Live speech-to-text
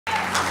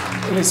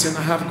Listen,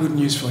 I have good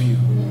news for you.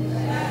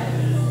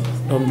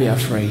 Don't be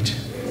afraid.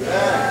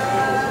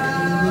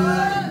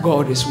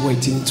 God is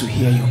waiting to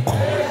hear your call.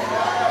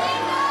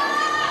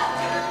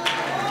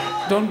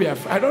 Don't be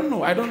afraid. I don't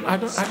know. I don't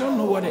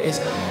know what it is.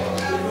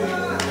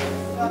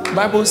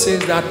 Bible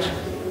says that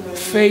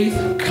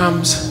faith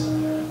comes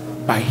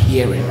by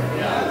hearing.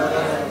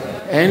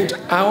 And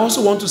I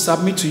also want to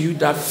submit to you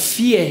that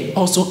fear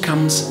also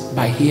comes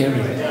by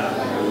hearing.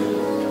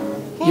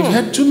 You've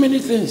heard too many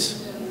things.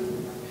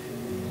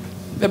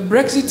 The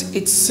Brexit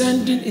is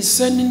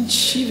sending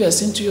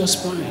shivers into your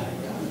spine.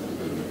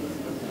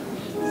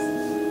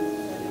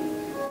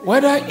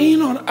 Whether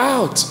in or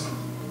out,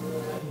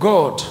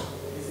 God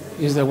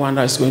is the one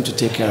that's going to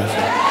take care of it.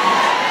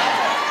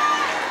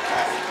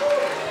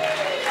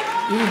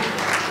 You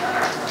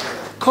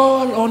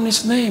call on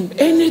his name.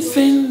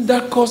 Anything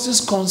that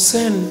causes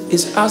concern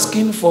is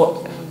asking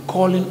for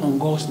calling on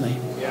God's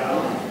name.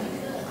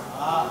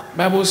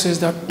 Bible says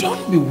that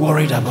don't be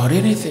worried about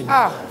anything.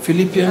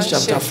 Philippians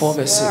chapter 4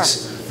 verse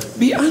 6.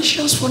 Be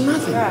anxious for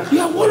nothing.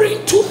 You are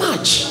worrying too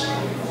much.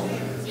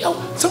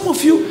 Some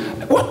of you,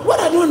 what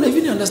I don't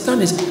even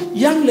understand is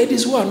young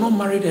ladies who are not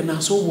married and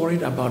are so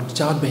worried about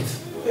childbirth.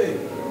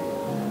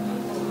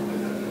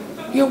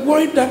 You're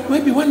worried that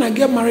maybe when I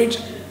get married,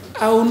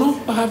 I will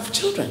not have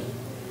children.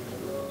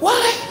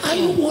 Why are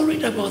you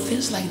worried about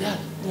things like that?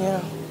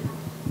 Yeah.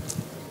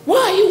 Why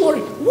are you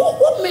worried?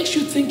 What makes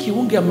you think you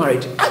won't get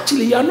married?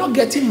 Actually, you are not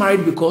getting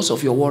married because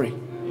of your worry.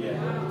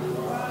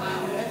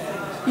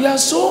 You are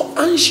so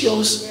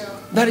anxious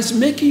that it's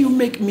making you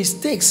make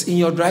mistakes in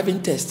your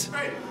driving test.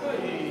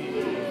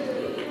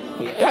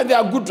 Yeah, there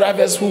are good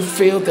drivers who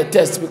fail the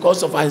test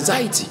because of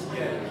anxiety.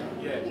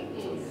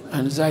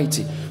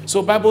 Anxiety.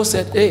 So Bible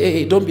said,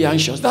 hey, don't be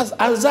anxious. That's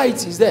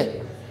anxiety is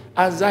there.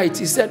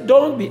 Anxiety. It said,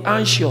 don't be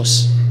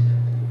anxious.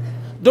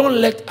 Don't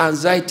let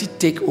anxiety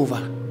take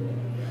over.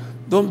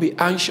 Don't be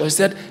anxious. It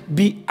said,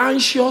 be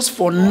anxious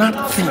for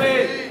nothing.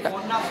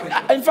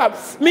 In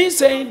fact, me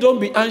saying don't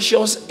be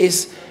anxious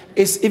is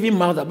even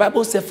milder. The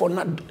Bible said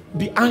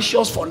be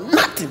anxious for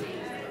nothing.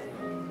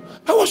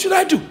 But what should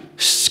I do?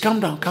 Shh, calm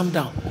down.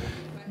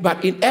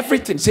 But in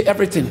everything, say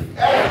everything.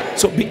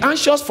 So be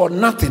anxious for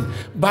nothing.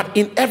 But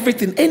in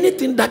everything,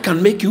 anything that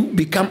can make you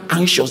become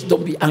anxious,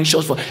 don't be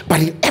anxious for.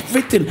 But in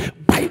everything,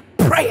 by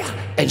prayer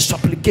and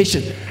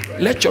supplication,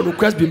 let your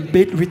request be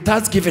made with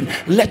thanksgiving.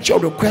 Let your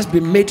request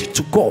be made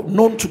to God,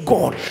 known to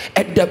God.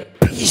 And the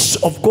peace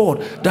of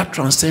God that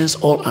transcends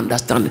all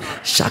understanding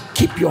shall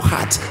keep your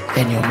heart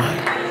and your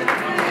mind.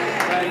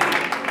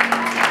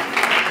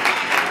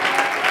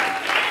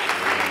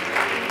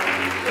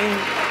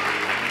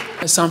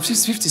 Psalm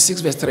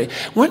 56 verse 3.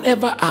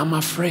 Whenever I'm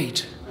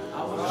afraid,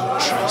 I will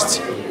trust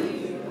you.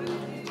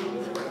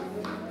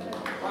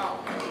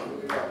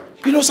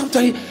 You know,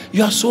 sometimes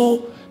you are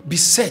so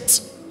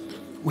beset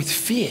with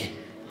fear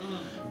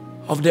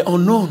of the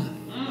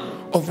unknown,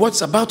 of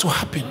what's about to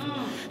happen.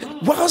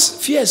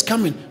 Whilst fear is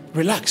coming,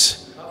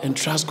 relax and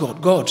trust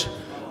God. God,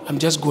 I'm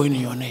just going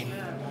in your name.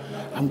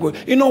 I'm going.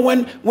 You know,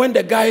 when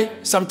the guy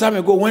some time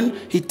ago, when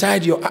he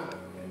tied your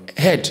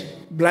head,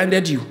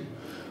 blinded you,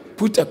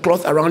 put a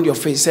cloth around your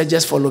face, said,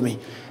 just follow me.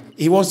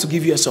 He wants to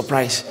give you a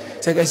surprise.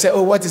 So I said,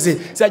 oh, what is it?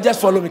 He said,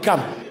 just follow me. Come.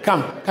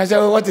 I said,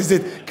 oh, what is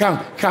it?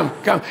 Come.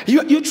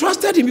 You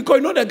trusted him because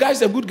you know the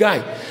guy's a good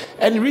guy.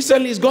 And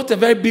recently he's got a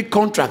very big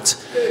contract.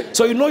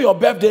 So you know your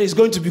birthday is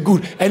going to be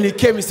good. And he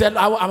came, he said,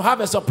 I'll have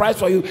a surprise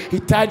for you. He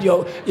tied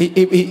your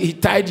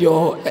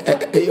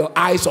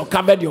eyes or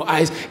covered your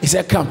eyes. He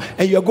said, come.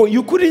 And you're going.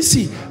 You couldn't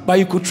see, but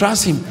you could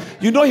trust him.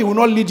 You know he will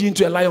not lead you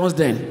into a lion's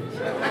den.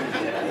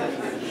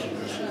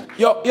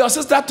 Your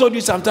sister told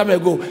you some time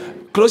ago,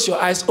 close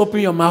your eyes,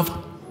 open your mouth.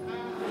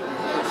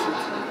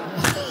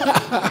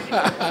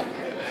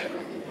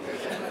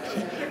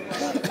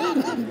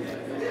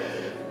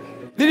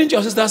 Didn't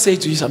your sister say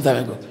it to you some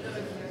time ago?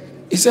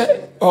 He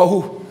said, oh,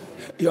 who?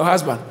 Your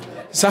husband.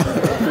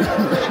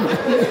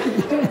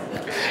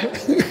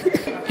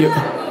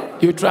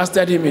 You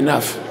trusted him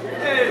enough.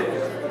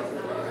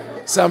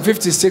 Psalm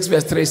 56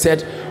 verse 3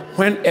 said,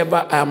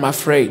 whenever I am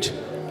afraid,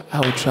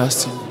 I will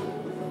trust him.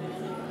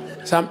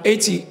 Psalm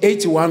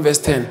 81 verse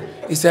 10.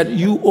 He said,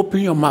 you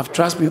open your mouth.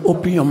 Trust me,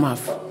 open your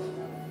mouth.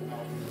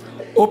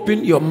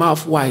 Open your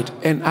mouth wide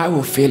and I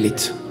will fill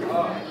it.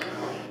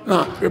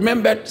 Now,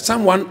 remember,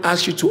 someone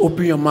asked you to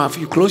open your mouth.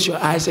 You closed your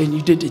eyes and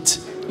you did it.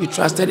 You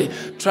trusted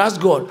it.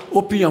 Trust God.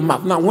 Open your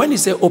mouth. Now, when he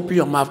said open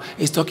your mouth,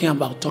 he's talking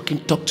about talk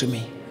to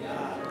me.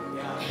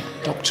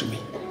 Talk to me.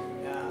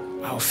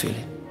 I'll fill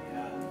it.